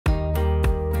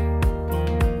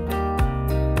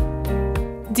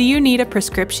Do you need a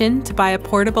prescription to buy a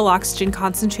portable oxygen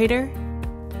concentrator?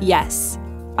 Yes.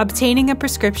 Obtaining a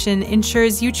prescription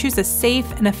ensures you choose a safe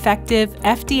and effective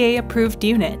FDA-approved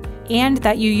unit and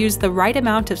that you use the right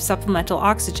amount of supplemental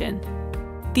oxygen.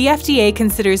 The FDA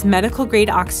considers medical-grade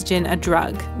oxygen a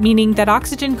drug, meaning that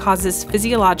oxygen causes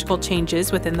physiological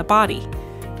changes within the body.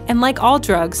 And like all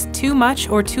drugs, too much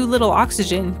or too little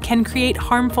oxygen can create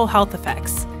harmful health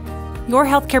effects. Your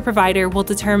healthcare provider will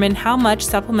determine how much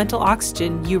supplemental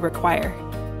oxygen you require.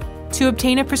 To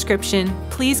obtain a prescription,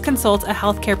 please consult a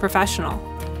healthcare professional.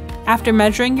 After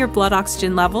measuring your blood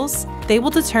oxygen levels, they will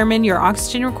determine your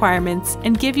oxygen requirements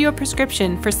and give you a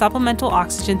prescription for supplemental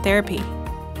oxygen therapy.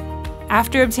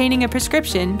 After obtaining a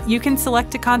prescription, you can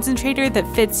select a concentrator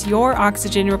that fits your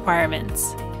oxygen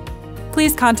requirements.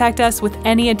 Please contact us with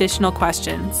any additional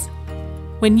questions.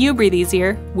 When you breathe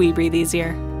easier, we breathe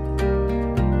easier.